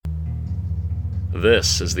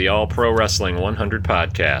This is the All Pro Wrestling 100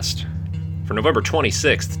 podcast. For November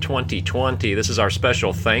 26th, 2020, this is our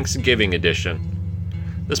special Thanksgiving edition.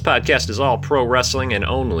 This podcast is all pro wrestling and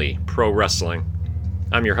only pro wrestling.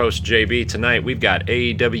 I'm your host, JB. Tonight we've got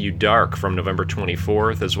AEW Dark from November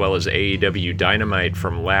 24th, as well as AEW Dynamite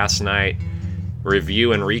from last night.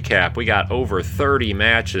 Review and recap. We got over 30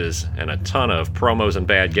 matches and a ton of promos and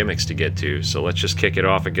bad gimmicks to get to, so let's just kick it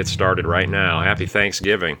off and get started right now. Happy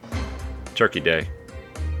Thanksgiving. Turkey Day.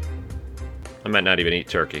 I might not even eat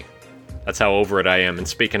turkey. That's how over it I am. And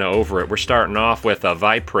speaking of over it, we're starting off with a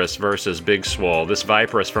Vipress versus Big Swole. This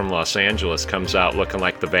Vipress from Los Angeles comes out looking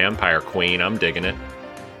like the Vampire Queen. I'm digging it.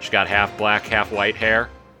 She's got half black, half white hair.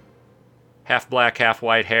 Half black, half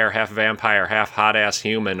white hair, half vampire, half hot-ass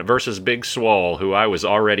human versus Big Swole, who I was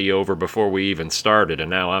already over before we even started, and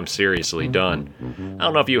now I'm seriously done. I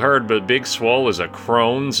don't know if you heard, but Big Swole is a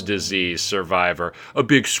Crohn's disease survivor. A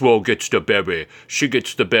Big Swole gets the baby. She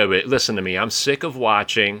gets the baby. Listen to me, I'm sick of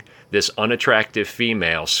watching this unattractive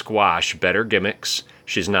female squash better gimmicks.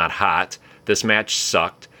 She's not hot. This match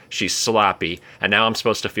sucked. She's sloppy, and now I'm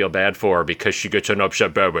supposed to feel bad for her because she gets an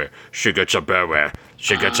upset baby. She gets a baby.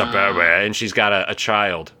 She gets a baby, and she's got a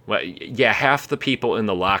child. Well, yeah, half the people in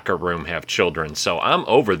the locker room have children, so I'm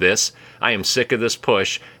over this. I am sick of this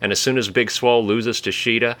push, and as soon as Big Swole loses to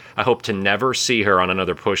Shida, I hope to never see her on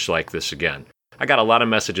another push like this again. I got a lot of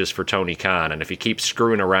messages for Tony Khan, and if he keeps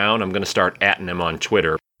screwing around, I'm going to start atting him on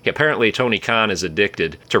Twitter. Apparently, Tony Khan is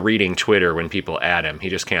addicted to reading Twitter when people at him. He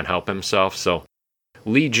just can't help himself, so...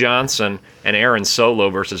 Lee Johnson and Aaron Solo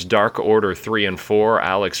versus Dark Order 3 and 4,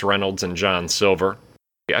 Alex Reynolds and John Silver.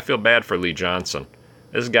 I feel bad for Lee Johnson.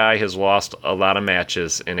 This guy has lost a lot of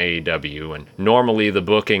matches in AEW, and normally the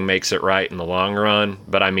booking makes it right in the long run,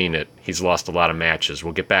 but I mean it. He's lost a lot of matches.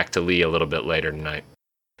 We'll get back to Lee a little bit later tonight.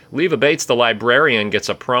 Leva Bates, the librarian, gets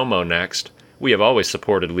a promo next. We have always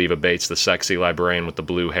supported Leva Bates, the sexy librarian with the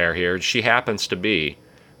blue hair here. She happens to be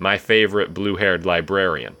my favorite blue-haired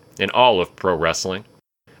librarian in all of pro wrestling.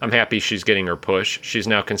 I'm happy she's getting her push. She's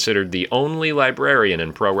now considered the only librarian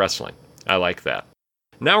in pro wrestling. I like that.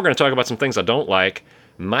 Now we're going to talk about some things I don't like.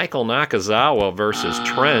 Michael Nakazawa versus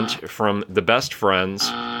Trent from The Best Friends.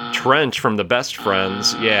 Trent from The Best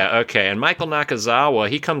Friends. Yeah, okay. And Michael Nakazawa,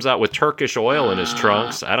 he comes out with Turkish oil in his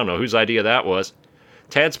trunks. I don't know whose idea that was.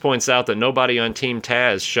 Taz points out that nobody on Team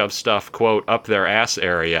Taz shoves stuff, quote, up their ass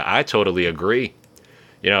area. I totally agree.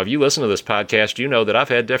 You know, if you listen to this podcast, you know that I've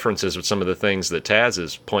had differences with some of the things that Taz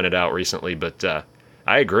has pointed out recently, but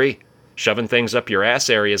I agree. Shoving things up your ass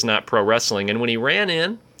area is not pro wrestling. And when he ran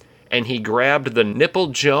in and he grabbed the Nipple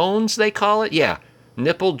Jones, they call it? Yeah,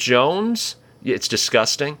 Nipple Jones. It's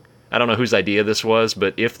disgusting. I don't know whose idea this was,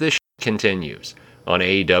 but if this continues on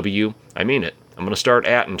AEW, I mean it. I'm going to start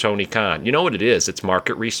atting Tony Khan. You know what it is? It's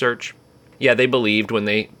market research. Yeah, they believed when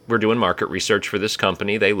they were doing market research for this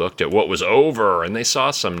company, they looked at what was over, and they saw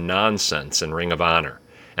some nonsense in Ring of Honor.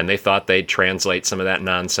 And they thought they'd translate some of that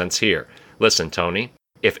nonsense here. Listen, Tony,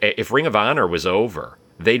 if Ring of Honor was over,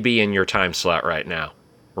 they'd be in your time slot right now.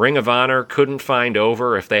 Ring of Honor couldn't find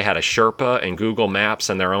over if they had a Sherpa and Google Maps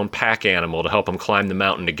and their own pack animal to help them climb the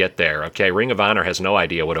mountain to get there, okay? Ring of Honor has no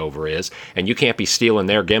idea what over is, and you can't be stealing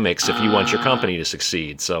their gimmicks if you want your company to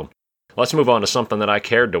succeed. So let's move on to something that I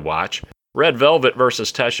cared to watch. Red Velvet versus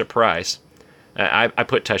Tesha Price. I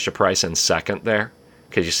put Tesha Price in second there,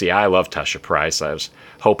 because you see, I love Tesha Price. I was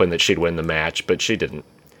hoping that she'd win the match, but she didn't.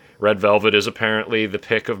 Red Velvet is apparently the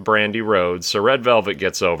pick of Brandy Rhodes, so Red Velvet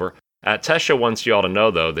gets over. Tesha wants you all to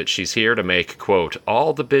know, though, that she's here to make, quote,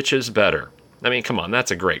 all the bitches better. I mean, come on,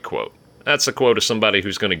 that's a great quote. That's a quote of somebody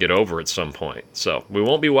who's going to get over at some point. So we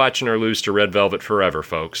won't be watching her lose to Red Velvet forever,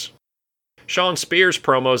 folks. Shawn Spears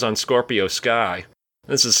promos on Scorpio Sky.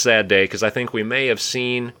 This is a sad day because I think we may have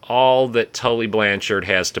seen all that Tully Blanchard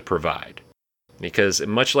has to provide. Because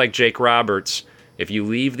much like Jake Roberts, if you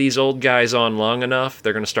leave these old guys on long enough,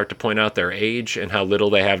 they're going to start to point out their age and how little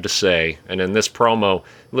they have to say. And in this promo,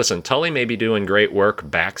 listen, Tully may be doing great work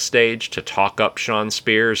backstage to talk up Shawn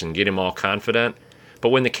Spears and get him all confident. But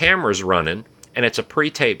when the camera's running and it's a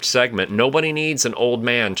pre-taped segment, nobody needs an old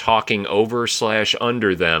man talking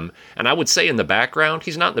over/under them. And I would say in the background,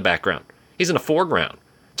 he's not in the background. He's in the foreground.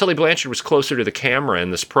 Tully Blanchard was closer to the camera in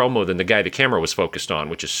this promo than the guy the camera was focused on,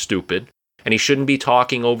 which is stupid. And he shouldn't be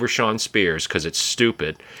talking over Shawn Spears because it's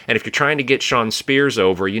stupid. And if you're trying to get Shawn Spears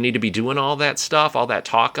over, you need to be doing all that stuff, all that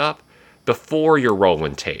talk up, before you're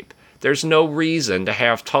rolling tape. There's no reason to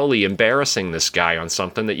have Tully embarrassing this guy on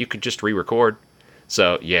something that you could just re-record.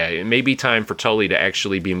 So, yeah, it may be time for Tully to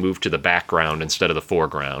actually be moved to the background instead of the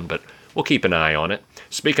foreground, but we'll keep an eye on it.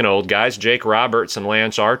 Speaking of old guys, Jake Roberts and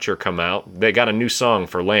Lance Archer come out. They got a new song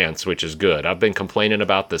for Lance, which is good. I've been complaining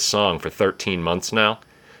about this song for 13 months now.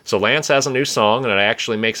 So Lance has a new song, and it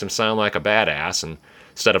actually makes him sound like a badass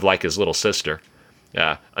instead of like his little sister.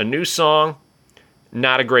 A new song,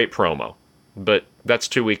 not a great promo, but that's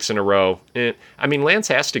 2 weeks in a row. Lance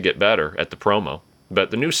has to get better at the promo,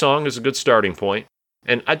 but the new song is a good starting point.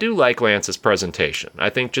 And I do like Lance's presentation. I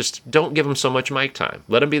think just don't give him so much mic time.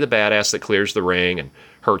 Let him be the badass that clears the ring and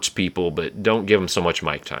hurts people, but don't give him so much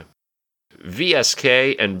mic time.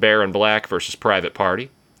 VSK and Baron Black versus Private Party.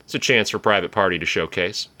 It's a chance for Private Party to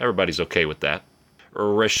showcase. Everybody's okay with that.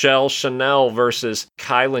 Rochelle Chanel versus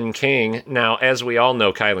Kylan King. Now, as we all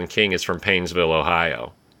know, Kylan King is from Painesville,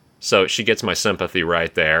 Ohio. So she gets my sympathy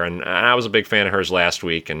right there. And I was a big fan of hers last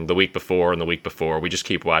week and the week before and the week before. We just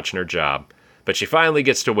keep watching her job. But she finally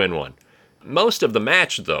gets to win one. Most of the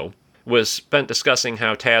match, though, was spent discussing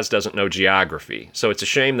how Taz doesn't know geography. So it's a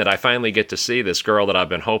shame that I finally get to see this girl that I've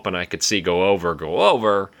been hoping I could see go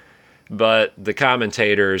over. But the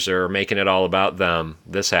commentators are making it all about them.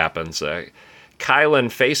 This happens. Kylan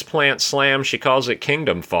faceplant slam. She calls it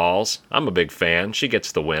Kingdom Falls. I'm a big fan. She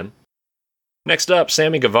gets the win. Next up,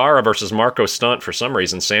 Sammy Guevara versus Marco Stunt. For some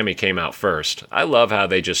reason, Sammy came out first. I love how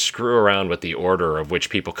they just screw around with the order of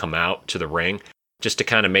which people come out to the ring, just to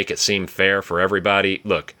kind of make it seem fair for everybody.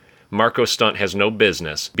 Look, Marco Stunt has no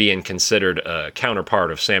business being considered a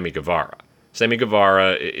counterpart of Sammy Guevara. Sammy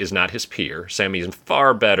Guevara is not his peer. Sammy is a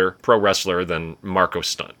far better pro wrestler than Marco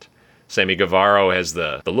Stunt. Sammy Guevara has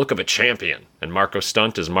the look of a champion, and Marco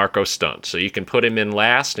Stunt is Marco Stunt. So you can put him in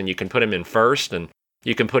last, and you can put him in first, and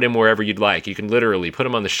you can put him wherever you'd like. You can literally put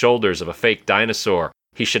him on the shoulders of a fake dinosaur.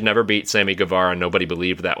 He should never beat Sammy Guevara. Nobody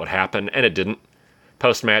believed that would happen, and it didn't.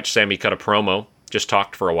 Post-match, Sammy cut a promo, just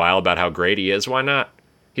talked for a while about how great he is. Why not?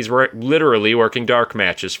 He's literally working dark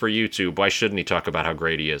matches for YouTube. Why shouldn't he talk about how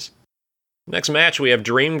great he is? Next match, we have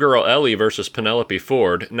Dream Girl Ellie versus Penelope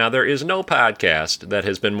Ford. Now, there is no podcast that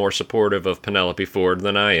has been more supportive of Penelope Ford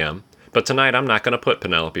than I am, but tonight I'm not going to put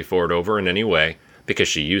Penelope Ford over in any way because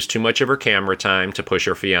she used too much of her camera time to push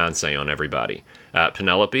her fiancé on everybody.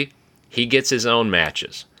 Penelope, he gets his own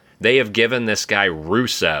matches. They have given this guy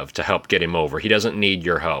Rusev to help get him over. He doesn't need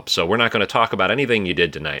your help, so we're not going to talk about anything you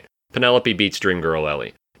did tonight. Penelope beats Dream Girl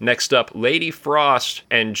Ellie. Next up, Lady Frost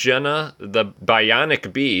and Jenna the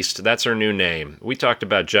Bionic Beast. That's her new name. We talked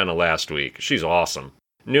about Jenna last week. She's awesome.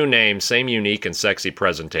 New name, same unique and sexy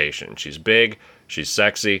presentation. She's big, she's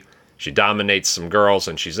sexy, she dominates some girls,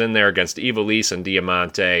 and she's in there against Ivelisse and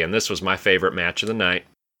Diamante, and this was my favorite match of the night.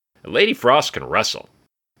 Lady Frost can wrestle.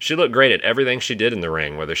 She looked great at everything she did in the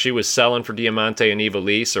ring, whether she was selling for Diamante and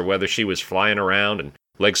Ivelisse or whether she was flying around and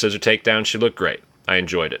leg scissor takedown. She looked great. I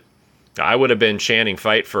enjoyed it. I would have been chanting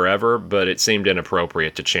Fight Forever, but it seemed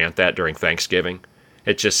inappropriate to chant that during Thanksgiving.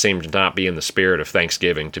 It just seemed to not be in the spirit of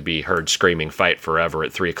Thanksgiving to be heard screaming Fight Forever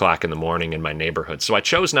at 3 o'clock in the morning in my neighborhood, so I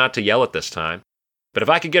chose not to yell it this time. But if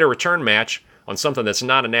I could get a return match on something that's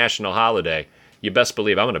not a national holiday, you best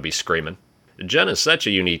believe I'm going to be screaming. Jen is such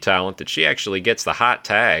a unique talent that she actually gets the hot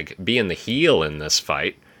tag being the heel in this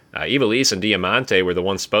fight. Ivelisse and Diamante were the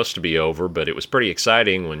ones supposed to be over, but it was pretty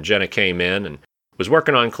exciting when Jenna came in and was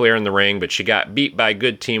working on clearing the ring, but she got beat by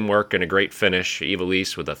good teamwork and a great finish.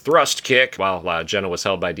 Ivelisse with a thrust kick while Jenna was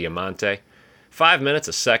held by Diamante. 5 minutes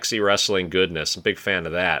of sexy wrestling goodness. I'm a big fan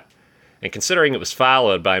of that. And considering it was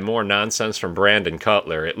followed by more nonsense from Brandon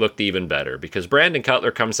Cutler, it looked even better, because Brandon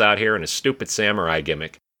Cutler comes out here in a stupid samurai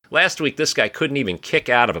gimmick. Last week, this guy couldn't even kick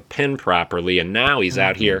out of a pin properly, and now he's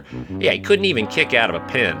out here. Yeah, he couldn't even kick out of a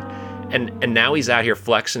pin. And now he's out here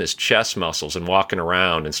flexing his chest muscles and walking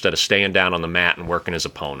around instead of staying down on the mat and working his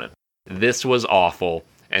opponent. This was awful.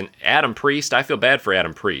 And Adam Priest, I feel bad for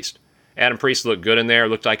Adam Priest. Adam Priest looked good in there,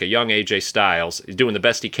 looked like a young AJ Styles. He's doing the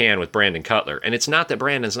best he can with Brandon Cutler. And it's not that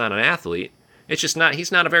Brandon's not an athlete. It's just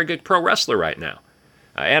he's not a very good pro wrestler right now.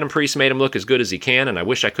 Adam Priest made him look as good as he can, and I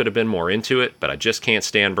wish I could have been more into it, but I just can't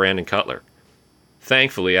stand Brandon Cutler.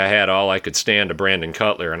 Thankfully, I had all I could stand of Brandon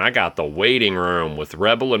Cutler, and I got the waiting room with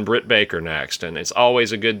Rebel and Britt Baker next, and it's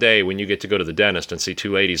always a good day when you get to go to the dentist and see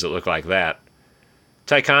two ladies that look like that.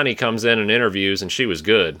 Tay Conti comes in and interviews, and she was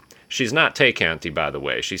good. She's not Tay Conti, by the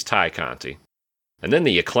way. She's Tay Conti. And then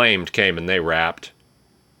the Acclaimed came and they rapped.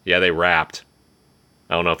 Yeah, they rapped.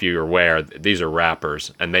 I don't know if you're aware, these are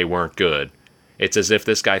rappers, and they weren't good. It's as if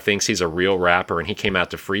this guy thinks he's a real rapper and he came out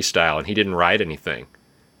to freestyle and he didn't write anything.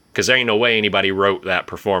 Because there ain't no way anybody wrote that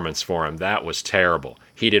performance for him. That was terrible.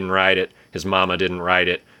 He didn't write it. His mama didn't write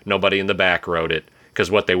it. Nobody in the back wrote it. Because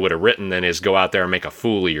what they would have written then is go out there and make a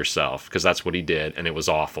fool of yourself. Because that's what he did, and it was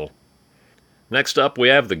awful. Next up, we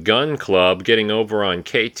have the Gun Club getting over on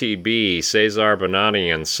KTB, Cesar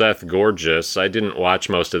Bonatti and Seth Gorgeous. I didn't watch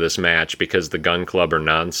most of this match because the Gun Club are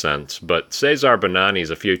nonsense, but Cesar Bonatti is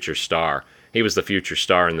a future star. He was the future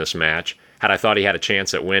star in this match. Had I thought he had a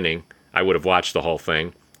chance at winning, I would have watched the whole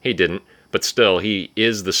thing. He didn't, but still, he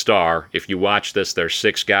is the star. If you watch this, there's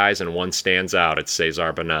 6 guys and one stands out. It's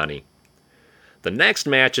Cesar Bonatti. The next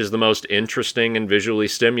match is the most interesting and visually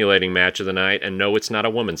stimulating match of the night, and no, it's not a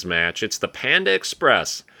women's match. It's the Panda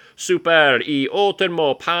Express, Super y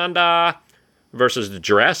Ultimo Panda versus the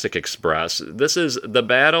Jurassic Express. This is the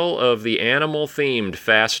battle of the animal-themed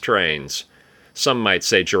fast trains. Some might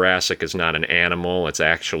say Jurassic is not an animal, it's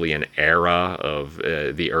actually an era of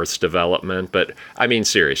the Earth's development, but I mean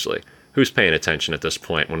seriously, who's paying attention at this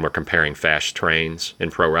point when we're comparing fast trains in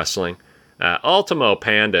pro wrestling? Ultimo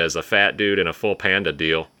Panda is a fat dude in a full panda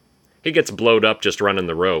deal. He gets blowed up just running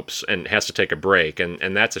the ropes and has to take a break,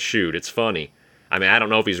 and that's a shoot. It's funny. I mean, I don't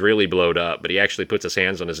know if he's really blowed up, but he actually puts his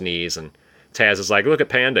hands on his knees, and Taz is like, look at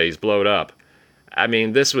Panda, he's blowed up. I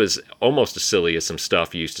mean, this was almost as silly as some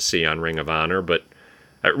stuff you used to see on Ring of Honor, but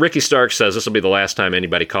Ricky Stark says this will be the last time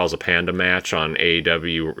anybody calls a Panda match on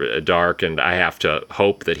AEW Dark, and I have to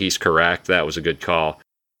hope that he's correct. That was a good call.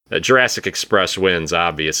 Jurassic Express wins,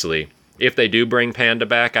 obviously. If they do bring Panda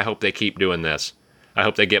back, I hope they keep doing this. I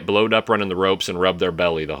hope they get blowed up running the ropes and rub their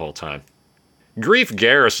belly the whole time. Grief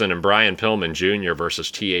Garrison and Brian Pillman Jr.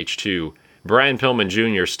 versus TH2. Brian Pillman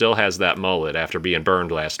Jr. still has that mullet after being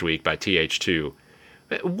burned last week by TH2.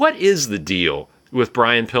 What is the deal with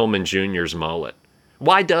Brian Pillman Jr.'s mullet?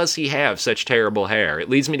 Why does he have such terrible hair?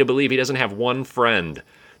 It leads me to believe he doesn't have one friend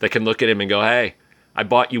that can look at him and go, hey, I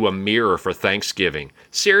bought you a mirror for Thanksgiving.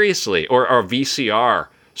 Seriously, or a VCR.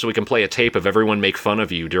 So we can play a tape of everyone make fun of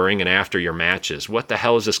you during and after your matches. What the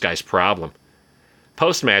hell is this guy's problem?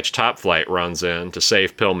 Post-match, Top Flight runs in to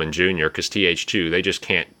save Pillman Jr. because TH2,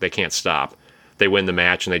 they can't stop. They win the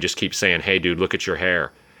match and they just keep saying, hey dude, look at your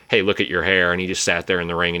hair. Hey, look at your hair. And he just sat there in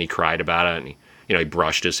the ring and he cried about it and he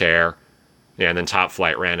brushed his hair. Yeah, and then Top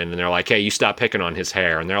Flight ran in and they're like, hey, you stop picking on his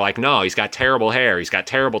hair. And they're like, no, he's got terrible hair. He's got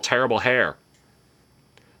terrible, terrible hair.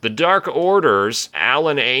 The Dark Order's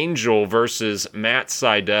Alan Angel versus Matt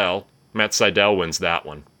Sydal. Matt Sydal wins that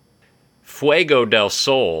one. Fuego del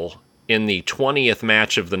Sol in the 20th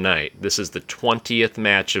match of the night. This is the 20th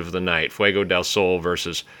match of the night. Fuego del Sol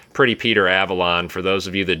versus Pretty Peter Avalon. For those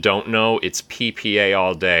of you that don't know, it's PPA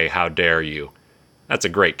all day. How dare you? That's a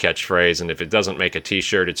great catchphrase, and if it doesn't make a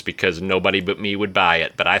t-shirt, it's because nobody but me would buy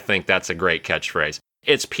it. But I think that's a great catchphrase.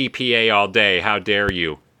 It's PPA all day. How dare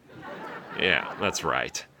you? Yeah, that's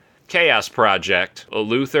right. Chaos Project,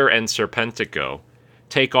 Luther and Serpentico,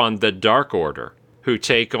 take on the Dark Order, who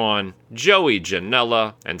take on Joey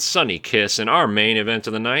Janela and Sonny Kiss in our main event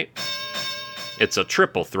of the night. It's a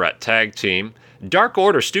triple threat tag team. Dark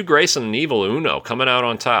Order, Stu Grayson and Evil Uno coming out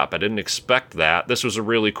on top. I didn't expect that. This was a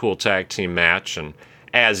really cool tag team match, and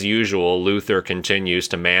as usual, Luther continues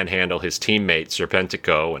to manhandle his teammate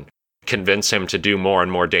Serpentico and convince him to do more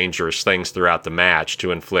and more dangerous things throughout the match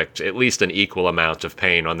to inflict at least an equal amount of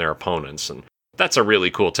pain on their opponents. And that's a really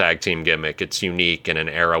cool tag team gimmick. It's unique in an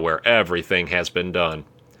era where everything has been done.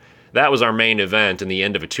 That was our main event and the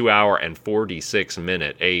end of a 2-hour and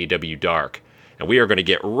 46-minute AEW Dark. And we are going to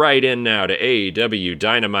get right in now to AEW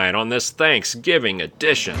Dynamite on this Thanksgiving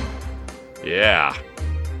edition. Yeah.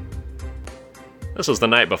 This was the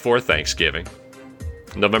night before Thanksgiving.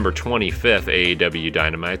 November 25th, AEW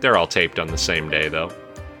Dynamite. They're all taped on the same day, though.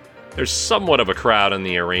 There's somewhat of a crowd in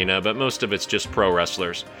the arena, but most of it's just pro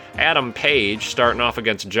wrestlers. Adam Page starting off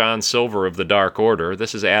against John Silver of the Dark Order.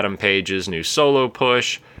 This is Adam Page's new solo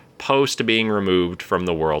push, post being removed from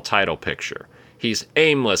the world title picture. He's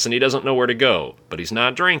aimless and he doesn't know where to go, but he's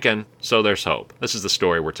not drinking, so there's hope. This is the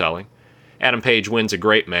story we're telling. Adam Page wins a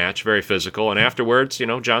great match, very physical, and afterwards,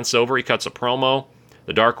 John Silver, he cuts a promo.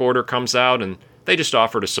 The Dark Order comes out and they just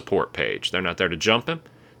offer to support Page. They're not there to jump him.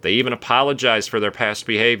 They even apologize for their past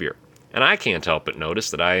behavior. And I can't help but notice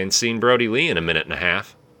that I ain't seen Brody Lee in a minute and a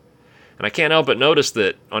half. And I can't help but notice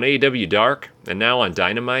that on AEW Dark, and now on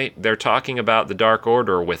Dynamite, they're talking about the Dark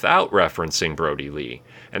Order without referencing Brody Lee.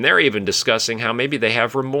 And they're even discussing how maybe they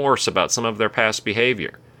have remorse about some of their past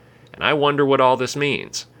behavior. And I wonder what all this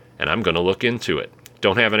means. And I'm going to look into it.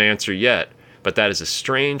 Don't have an answer yet. But that is a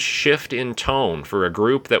strange shift in tone for a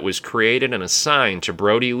group that was created and assigned to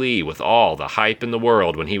Brody Lee with all the hype in the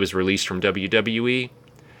world when he was released from WWE.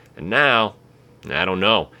 And now, I don't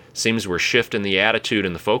know, seems we're shifting the attitude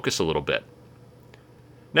and the focus a little bit.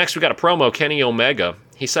 Next, we got a promo, Kenny Omega.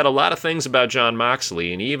 He said a lot of things about Jon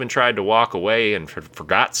Moxley, and he even tried to walk away and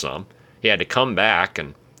forgot some. He had to come back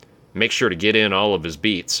and make sure to get in all of his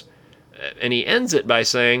beats. And he ends it by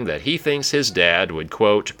saying that he thinks his dad would,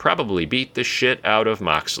 quote, probably beat the shit out of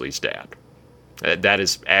Moxley's dad. That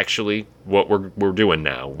is actually what we're doing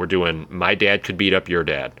now. We're doing my dad could beat up your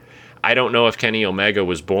dad. I don't know if Kenny Omega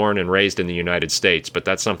was born and raised in the United States, but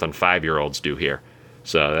that's something 5-year-olds do here.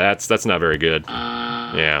 So that's not very good.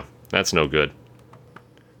 Yeah, that's no good.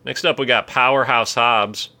 Next up, we got Powerhouse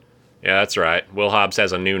Hobbs. Yeah, that's right. Will Hobbs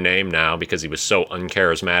has a new name now because he was so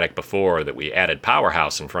uncharismatic before that we added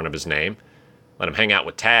Powerhouse in front of his name. Let him hang out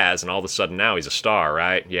with Taz, and all of a sudden now he's a star,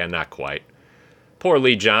 right? Yeah, not quite. Poor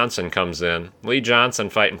Lee Johnson comes in. Lee Johnson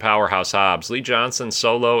fighting Powerhouse Hobbs. Lee Johnson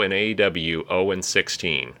solo in AEW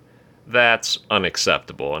 0-16. That's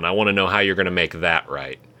unacceptable, and I want to know how you're going to make that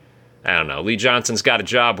right. I don't know. Lee Johnson's got a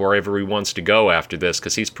job wherever he wants to go after this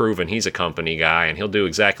because he's proven he's a company guy, and he'll do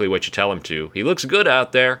exactly what you tell him to. He looks good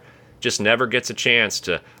out there, just never gets a chance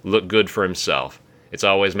to look good for himself. It's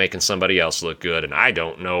always making somebody else look good, and I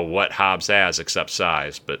don't know what Hobbs has except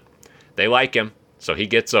size, but they like him, so he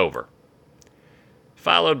gets over.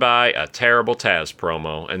 Followed by a terrible Taz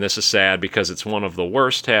promo, and this is sad because it's one of the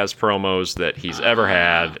worst Taz promos that he's ever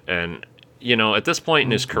had, and, you know, at this point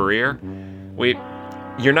in his career,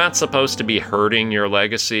 you're not supposed to be hurting your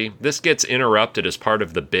legacy. This gets interrupted as part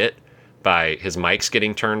of the bit by his mics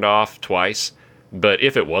getting turned off twice, but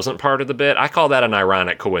if it wasn't part of the bit, I call that an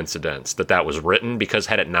ironic coincidence that was written, because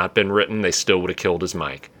had it not been written, they still would have killed his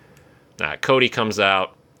mic. Cody comes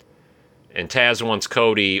out, and Taz wants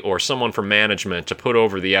Cody or someone from management to put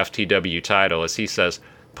over the FTW title, as he says,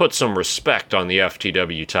 put some respect on the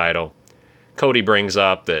FTW title. Cody brings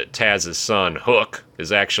up that Taz's son, Hook,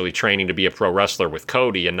 is actually training to be a pro wrestler with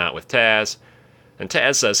Cody and not with Taz. And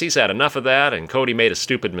Taz says he's had enough of that, and Cody made a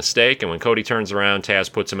stupid mistake, and when Cody turns around,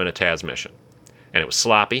 Taz puts him in a Taz mission. And it was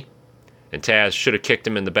sloppy, and Taz should have kicked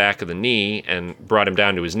him in the back of the knee and brought him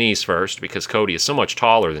down to his knees first, because Cody is so much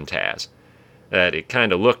taller than Taz that it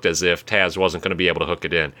kind of looked as if Taz wasn't going to be able to hook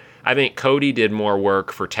it in. I think Cody did more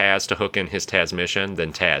work for Taz to hook in his Taz mission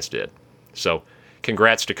than Taz did. So,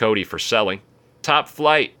 congrats to Cody for selling. Top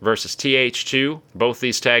Flight versus TH2. Both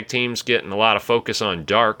these tag teams getting a lot of focus on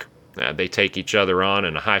Dark. They take each other on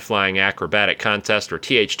in a high-flying acrobatic contest where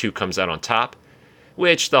TH2 comes out on top,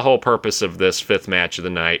 which the whole purpose of this 5th match of the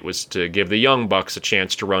night was to give the Young Bucks a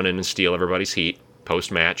chance to run in and steal everybody's heat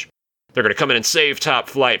post-match. They're going to come in and save Top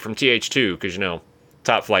Flight from TH2 because, you know,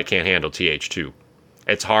 Top Flight can't handle TH2.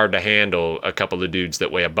 It's hard to handle a couple of dudes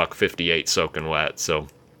that weigh $158 soaking wet. So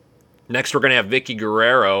next we're going to have Vicky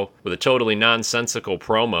Guerrero with a totally nonsensical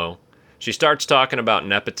promo. She starts talking about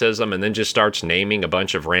nepotism and then just starts naming a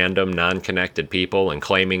bunch of random, non-connected people and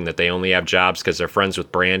claiming that they only have jobs because they're friends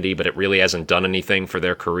with Brandy, but it really hasn't done anything for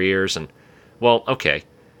their careers. And, well, okay.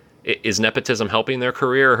 Is nepotism helping their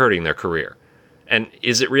career or hurting their career? And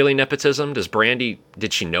is it really nepotism?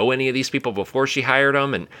 Did she know any of these people before she hired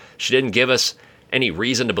them? And she didn't give us any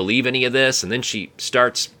reason to believe any of this. And then she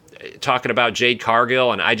starts talking about Jade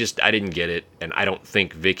Cargill, and I didn't get it. And I don't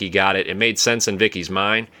think Vicky got it. It made sense in Vicky's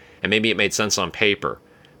mind, and maybe it made sense on paper,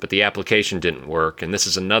 but the application didn't work. And this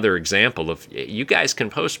is another example of, you guys can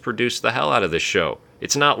post-produce the hell out of this show.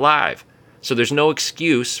 It's not live. So there's no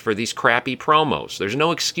excuse for these crappy promos. There's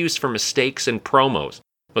no excuse for mistakes in promos.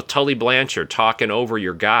 With Tully Blanchard talking over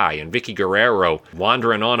your guy and Vicky Guerrero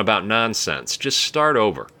wandering on about nonsense. Just start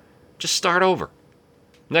over. Just start over.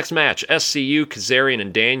 Next match, SCU, Kazarian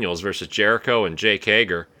and Daniels versus Jericho and Jake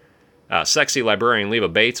Hager. Sexy librarian Leva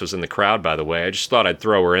Bates was in the crowd, by the way. I just thought I'd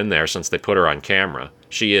throw her in there since they put her on camera.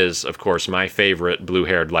 She is, of course, my favorite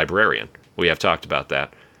blue-haired librarian. We have talked about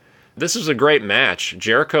that. This is a great match.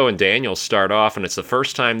 Jericho and Daniels start off, and it's the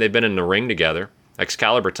first time they've been in the ring together.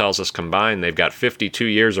 Excalibur tells us combined they've got 52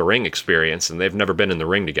 years of ring experience, and they've never been in the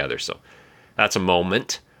ring together, so that's a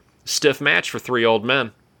moment. Stiff match for 3 old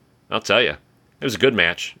men. I'll tell you, it was a good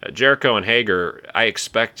match. Jericho and Hager, I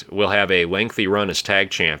expect, will have a lengthy run as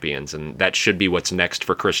tag champions, and that should be what's next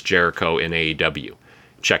for Chris Jericho in AEW.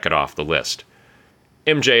 Check it off the list.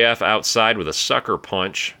 MJF outside with a sucker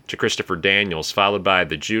punch to Christopher Daniels, followed by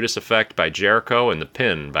the Judas Effect by Jericho and the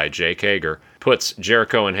pin by Jake Hager, puts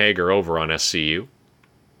Jericho and Hager over on SCU.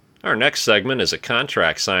 Our next segment is a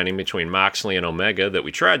contract signing between Moxley and Omega that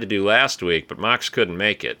we tried to do last week, but Mox couldn't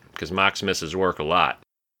make it, because Mox misses work a lot.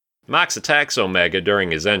 Mox attacks Omega during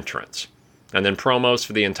his entrance, and then promos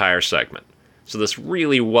for the entire segment. So this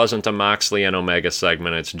really wasn't a Moxley and Omega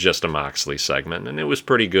segment, it's just a Moxley segment, and it was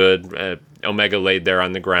pretty good. Omega laid there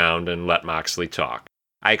on the ground and let Moxley talk.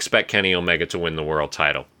 I expect Kenny Omega to win the world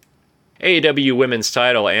title. AEW Women's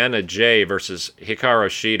title, Anna Jay versus Hikaru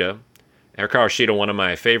Shida. Hikaru Shida, one of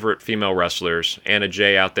my favorite female wrestlers. Anna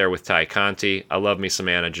Jay out there with Ty Conti. I love me some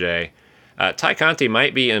Anna Jay. Ty Conti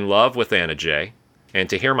might be in love with Anna Jay, and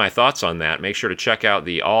to hear my thoughts on that, make sure to check out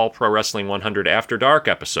the All Pro Wrestling 100 After Dark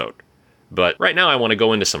episode. But right now I want to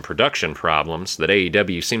go into some production problems that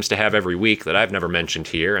AEW seems to have every week that I've never mentioned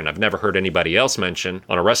here, and I've never heard anybody else mention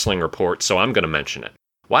on a wrestling report, so I'm going to mention it.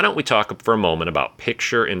 Why don't we talk for a moment about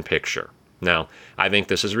picture-in-picture? Now, I think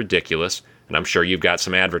this is ridiculous, and I'm sure you've got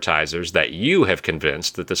some advertisers that you have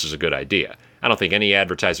convinced that this is a good idea. I don't think any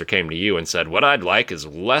advertiser came to you and said, what I'd like is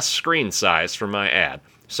less screen size for my ad.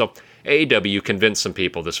 So AEW convinced some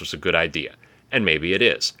people this was a good idea, and maybe it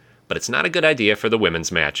is. But it's not a good idea for the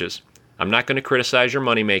women's matches. I'm not going to criticize your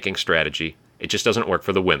money-making strategy. It just doesn't work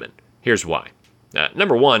for the women. Here's why.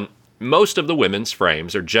 Number one, most of the women's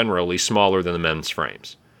frames are generally smaller than the men's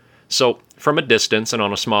frames. So from a distance and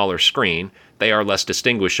on a smaller screen, they are less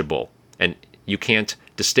distinguishable, and you can't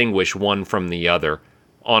distinguish one from the other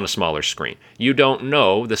on a smaller screen. You don't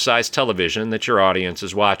know the size television that your audience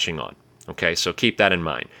is watching on. Okay, so keep that in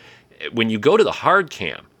mind. When you go to the hard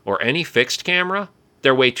cam or any fixed camera,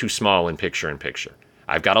 they're way too small in picture-in-picture.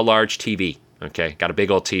 I've got a large TV, okay? Got a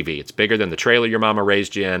big old TV. It's bigger than the trailer your mama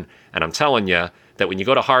raised you in, and I'm telling you that when you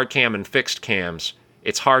go to hard cam and fixed cams,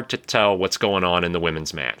 it's hard to tell what's going on in the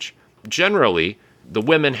women's match. Generally, the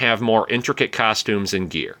women have more intricate costumes and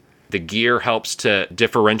gear. The gear helps to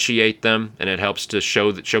differentiate them, and it helps to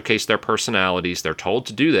showcase their personalities. They're told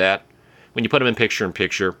to do that. When you put them in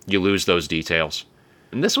picture-in-picture, you lose those details.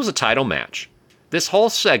 And this was a title match. This whole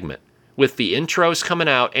segment, with the intros coming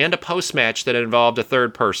out and a post-match that involved a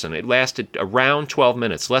third person, it lasted around 12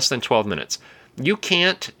 minutes, less than 12 minutes. You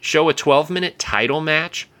can't show a 12-minute title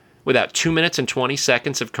match without 2 minutes and 20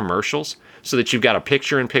 seconds of commercials so that you've got a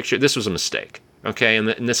picture-in-picture. This was a mistake, okay? And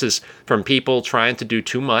this is from people trying to do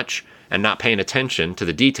too much and not paying attention to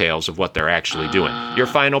the details of what they're actually doing. Your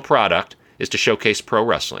final product is to showcase pro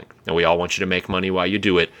wrestling, and we all want you to make money while you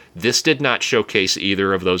do it. This did not showcase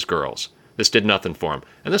either of those girls. This did nothing for them.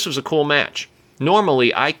 And this was a cool match.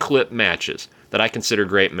 Normally, I clip matches that I consider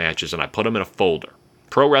great matches, and I put them in a folder.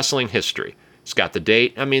 Pro Wrestling History. It's got the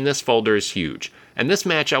date. I mean, this folder is huge. And this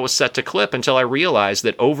match I was set to clip until I realized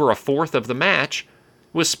that over a fourth of the match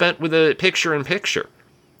was spent with a picture-in-picture.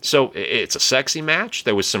 So it's a sexy match.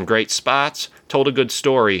 There was some great spots, told a good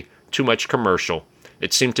story, too much commercial.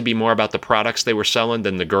 It seemed to be more about the products they were selling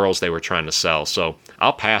than the girls they were trying to sell. So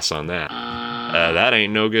I'll pass on that. That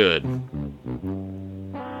ain't no good.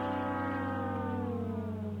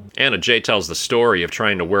 Anna Jay tells the story of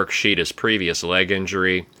trying to work Sheeta's previous leg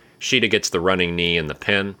injury. Sheeta gets the running knee and the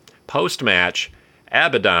pin. Post-match,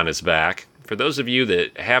 Abaddon is back. For those of you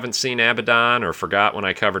that haven't seen Abaddon or forgot when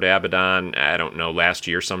I covered Abaddon, I don't know, last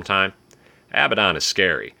year sometime, Abaddon is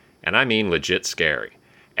scary. And I mean legit scary.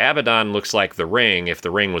 Abaddon looks like The Ring if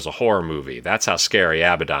The Ring was a horror movie. That's how scary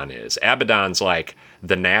Abaddon is. Abaddon's like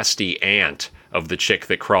the nasty aunt of the chick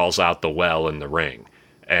that crawls out the well in The Ring.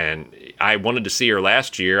 And I wanted to see her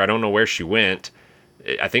last year. I don't know where she went.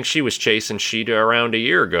 I think she was chasing Sheeta around a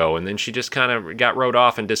year ago, and then she just kind of got rode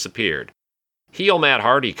off and disappeared. Heel Matt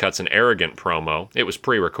Hardy cuts an arrogant promo. It was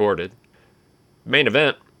pre-recorded. Main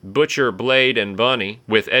event, Butcher, Blade, and Bunny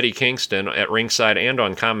with Eddie Kingston at ringside and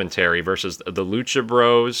on commentary versus the Lucha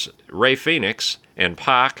Bros, Rey Fenix, and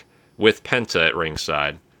Pac with Penta at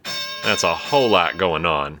ringside. That's a whole lot going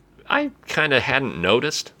on. I kind of hadn't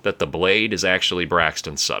noticed that the Blade is actually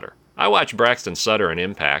Braxton Sutter. I watched Braxton Sutter in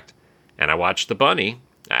Impact, and I watched the Bunny,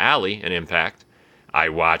 Allie, in Impact. I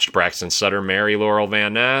watched Braxton Sutter marry Laurel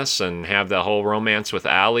Van Ness and have the whole romance with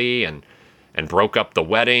Allie and broke up the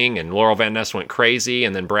wedding, and Laurel Van Ness went crazy,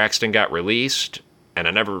 and then Braxton got released, and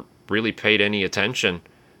I never really paid any attention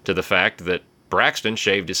to the fact that Braxton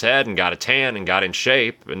shaved his head and got a tan and got in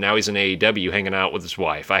shape, and now he's in AEW hanging out with his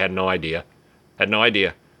wife. I had no idea.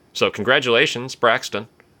 So congratulations, Braxton.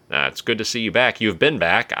 It's good to see you back. You've been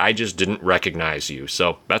back. I just didn't recognize you,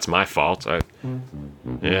 so that's my fault.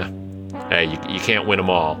 Yeah. Hey, you can't win them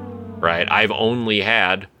all, right? I've only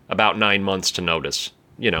had about 9 months to notice.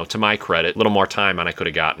 To my credit, a little more time and I could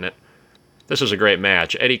have gotten it. This was a great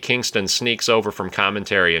match. Eddie Kingston sneaks over from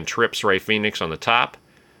commentary and trips Rey Fenix on the top,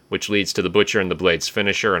 which leads to the Butcher and the Blade's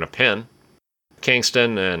finisher and a pin.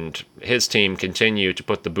 Kingston and his team continue to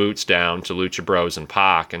put the boots down to Lucha Bros and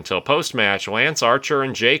Pac until post-match Lance Archer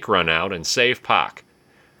and Jake run out and save Pac.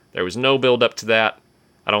 There was no build-up to that.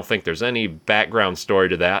 I don't think there's any background story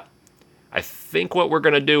to that. I think what we're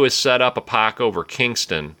going to do is set up a Pac over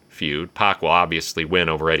Kingston feud. Pac will obviously win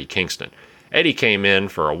over Eddie Kingston. Eddie came in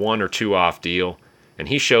for a 1 or 2 off deal, and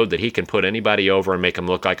he showed that he can put anybody over and make him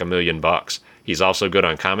look like $1 million. He's also good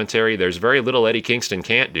on commentary. There's very little Eddie Kingston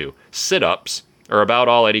can't do. Sit-ups are about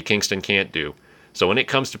all Eddie Kingston can't do. So when it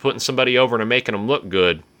comes to putting somebody over and making them look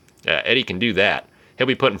good, Eddie can do that. He'll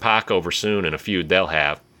be putting Pac over soon in a feud they'll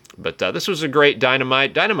have. But this was a great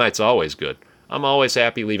Dynamite. Dynamite's always good. I'm always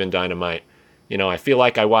happy leaving Dynamite. I feel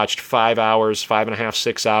like I watched 5 hours, 5.5,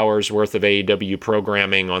 6 hours worth of AEW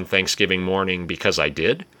programming on Thanksgiving morning because I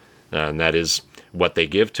did. And that is what they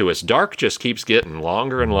give to us. Dark just keeps getting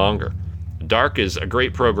longer and longer. Dark is a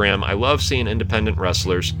great program. I love seeing independent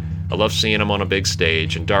wrestlers. I love seeing them on a big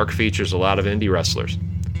stage. And Dark features a lot of indie wrestlers.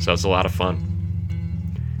 So it's a lot of fun.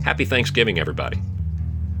 Happy Thanksgiving, everybody.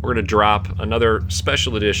 We're going to drop another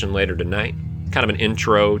special edition later tonight. Kind of an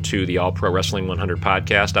intro to the All Pro Wrestling 100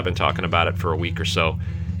 podcast. I've been talking about it for a week or so.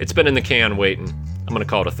 It's been in the can waiting. I'm going to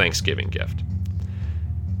call it a Thanksgiving gift.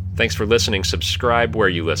 Thanks for listening. Subscribe where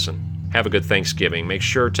you listen. Have a good Thanksgiving. Make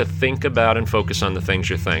sure to think about and focus on the things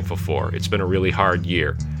you're thankful for. It's been a really hard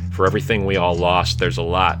year. For everything we all lost, there's a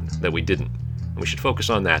lot that we didn't. And we should focus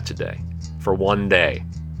on that today. For one day,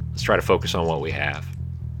 let's try to focus on what we have.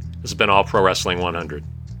 This has been All Pro Wrestling 100.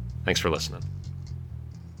 Thanks for listening.